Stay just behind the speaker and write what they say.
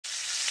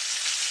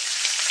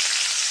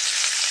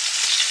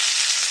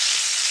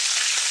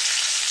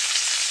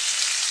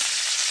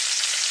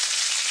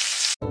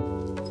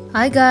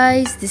Hi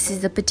guys, this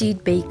is the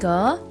Petite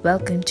Baker.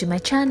 Welcome to my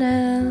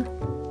channel.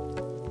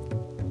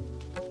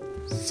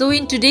 So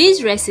in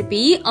today's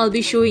recipe, I'll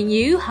be showing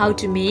you how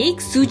to make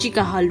Sooji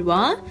ka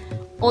halwa,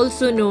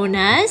 also known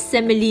as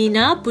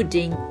Semolina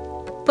pudding.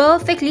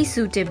 Perfectly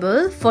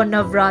suitable for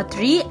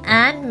Navratri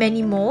and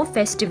many more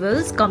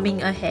festivals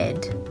coming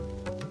ahead.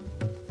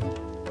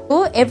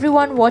 So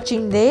everyone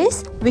watching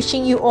this,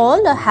 wishing you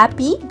all a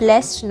happy,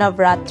 blessed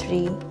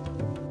Navratri.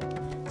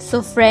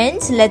 So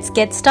friends, let's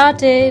get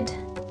started.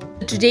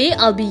 Today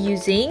I'll be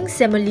using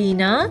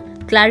semolina,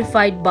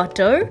 clarified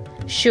butter,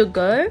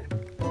 sugar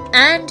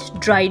and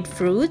dried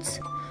fruits.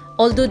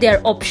 Although they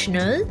are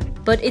optional,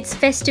 but it's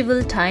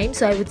festival time,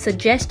 so I would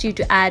suggest you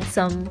to add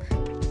some.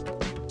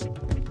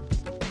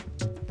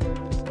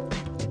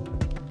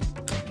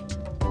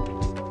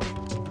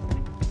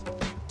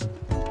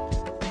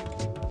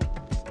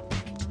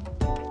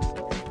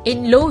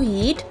 In low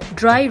heat,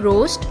 dry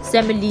roast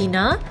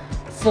semolina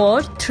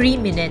for 3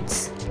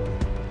 minutes.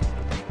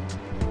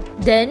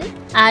 Then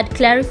add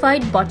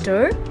clarified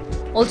butter,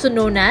 also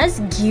known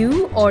as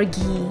ghee or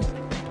ghee.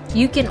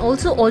 You can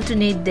also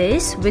alternate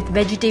this with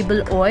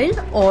vegetable oil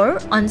or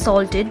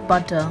unsalted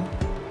butter.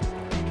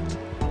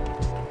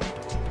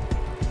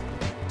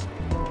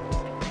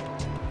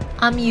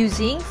 I'm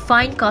using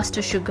fine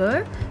caster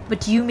sugar,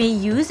 but you may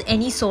use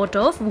any sort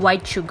of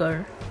white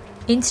sugar.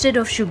 Instead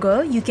of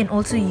sugar, you can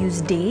also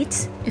use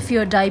dates if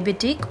you're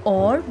diabetic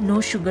or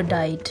no sugar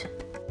diet.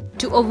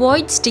 To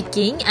avoid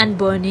sticking and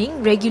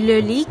burning,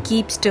 regularly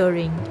keep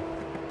stirring.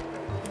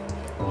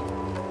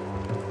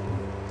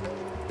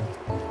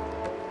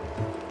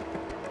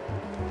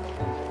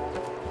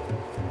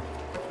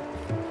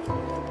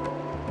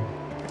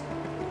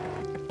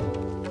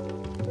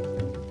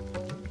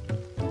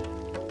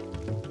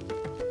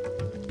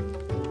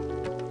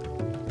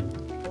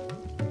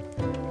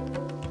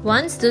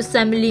 Once the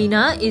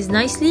semolina is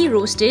nicely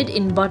roasted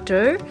in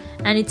butter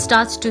and it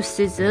starts to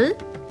sizzle,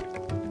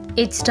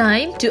 it's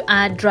time to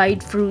add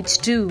dried fruits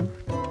too.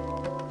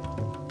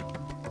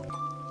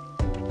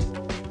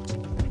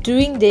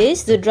 Doing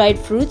this, the dried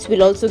fruits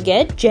will also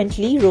get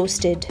gently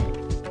roasted.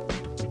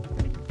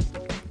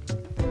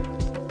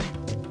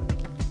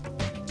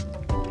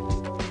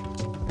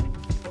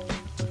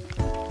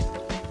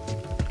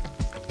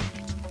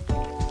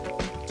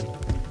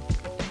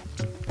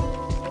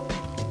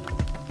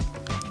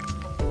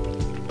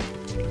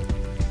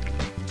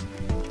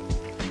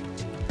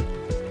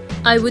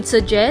 I would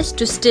suggest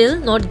to still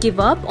not give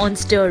up on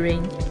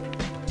stirring.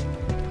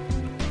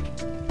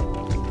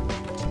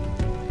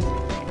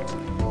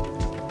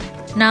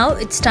 Now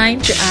it's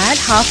time to add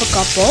half a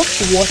cup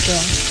of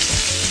water.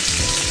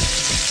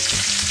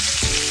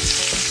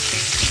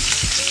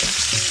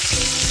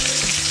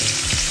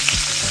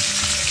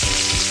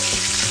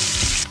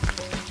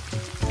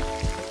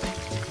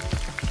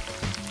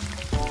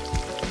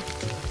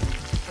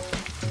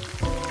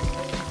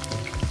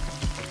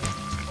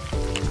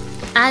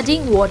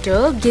 Adding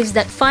water gives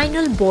that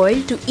final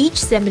boil to each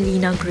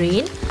semolina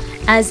grain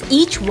as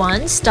each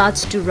one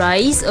starts to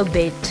rise a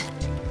bit.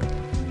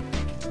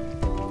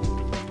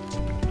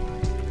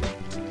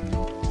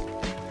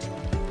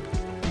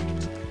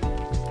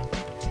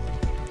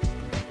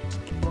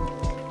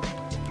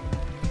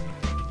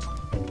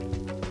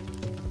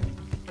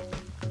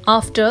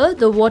 After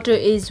the water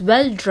is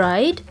well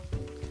dried,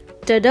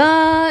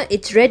 tada!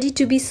 It's ready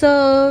to be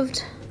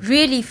served.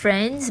 Really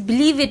friends,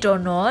 believe it or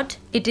not,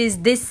 it is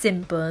this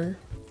simple.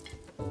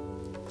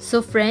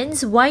 So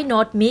friends, why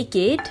not make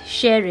it,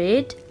 share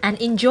it and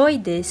enjoy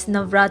this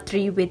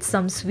Navratri with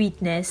some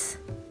sweetness.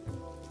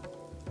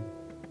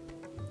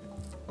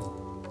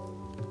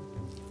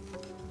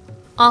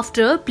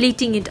 After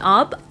plating it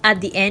up,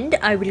 at the end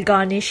I will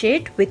garnish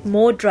it with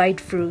more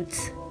dried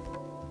fruits.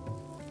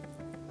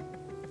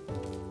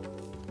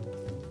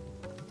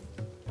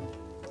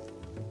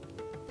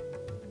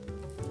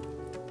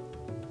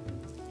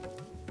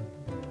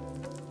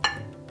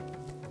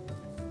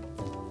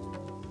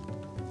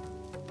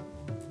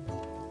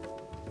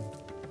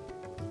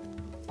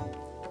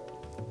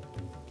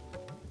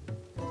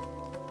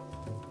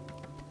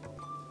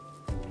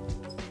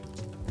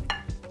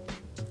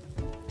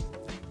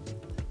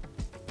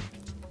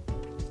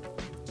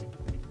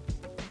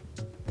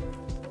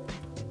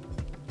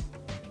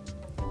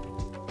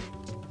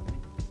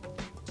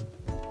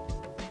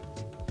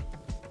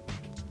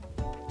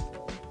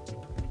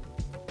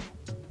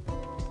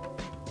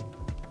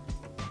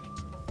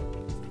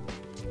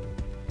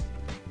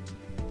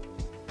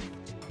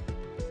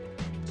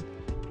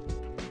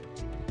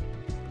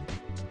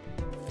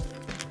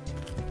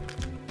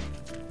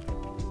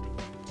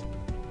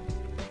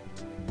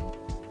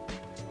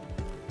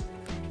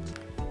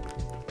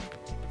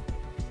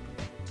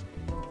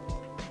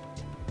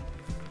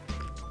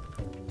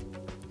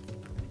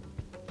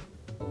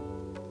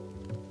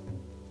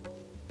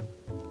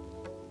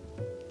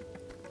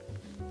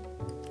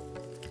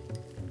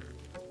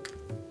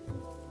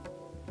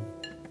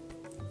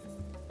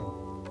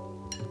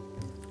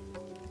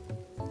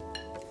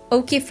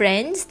 Okay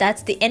friends,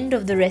 that's the end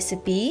of the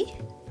recipe.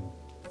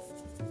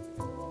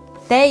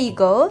 There you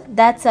go,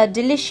 that's our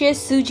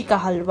delicious Sooji ka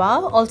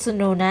halwa, also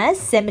known as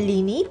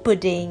semolina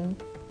pudding.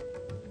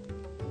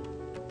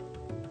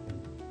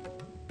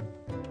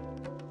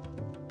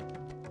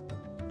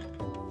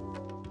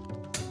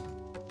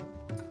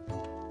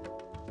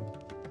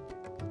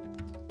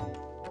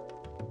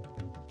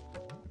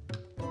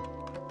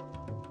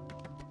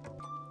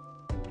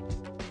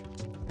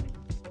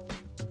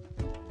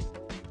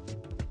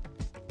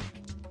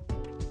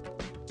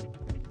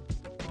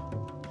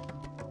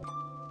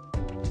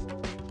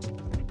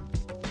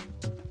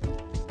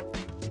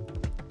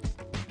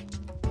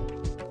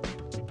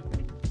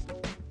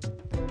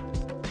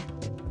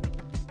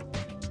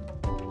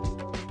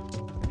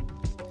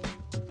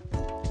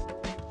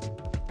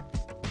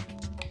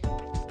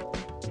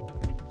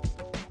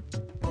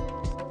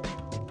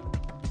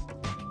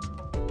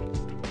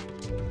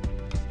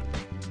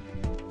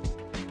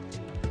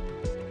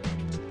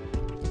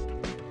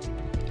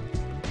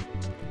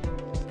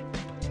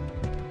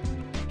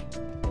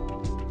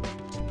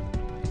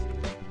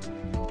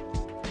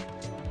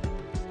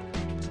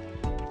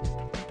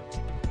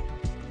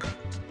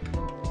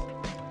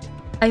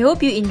 I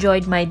hope you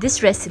enjoyed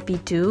this recipe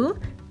too.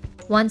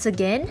 Once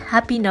again,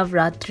 Happy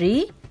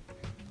Navratri.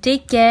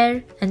 Take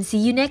care and see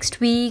you next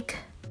week.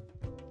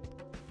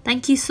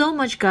 Thank you so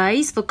much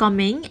guys for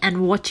coming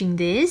and watching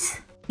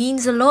this.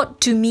 Means a lot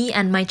to me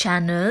and my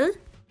channel.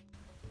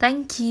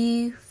 Thank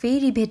you.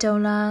 Feri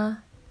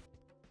betaula.